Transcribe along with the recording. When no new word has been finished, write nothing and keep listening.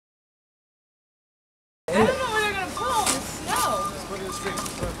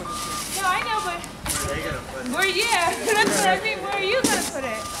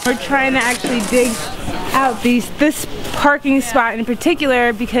We're trying to actually dig out this parking spot in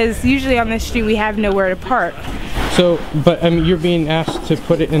particular because usually on this street we have nowhere to park. So, but you're being asked to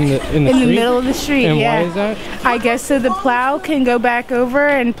put it in the street? In the middle of the street, and yeah. Why is that? I guess so the plow can go back over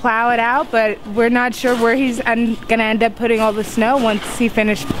and plow it out, but we're not sure where he's gonna end up putting all the snow once he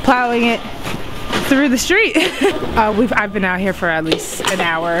finished plowing it through the street. I've been out here for at least an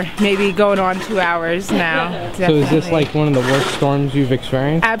hour, maybe going on 2 hours now. Definitely. So is this like one of the worst storms you've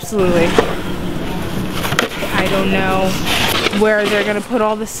experienced? Absolutely. I don't know where they're gonna put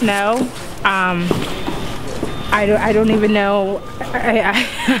all the snow. I don't even know.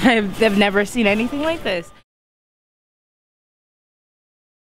 I've never seen anything like this.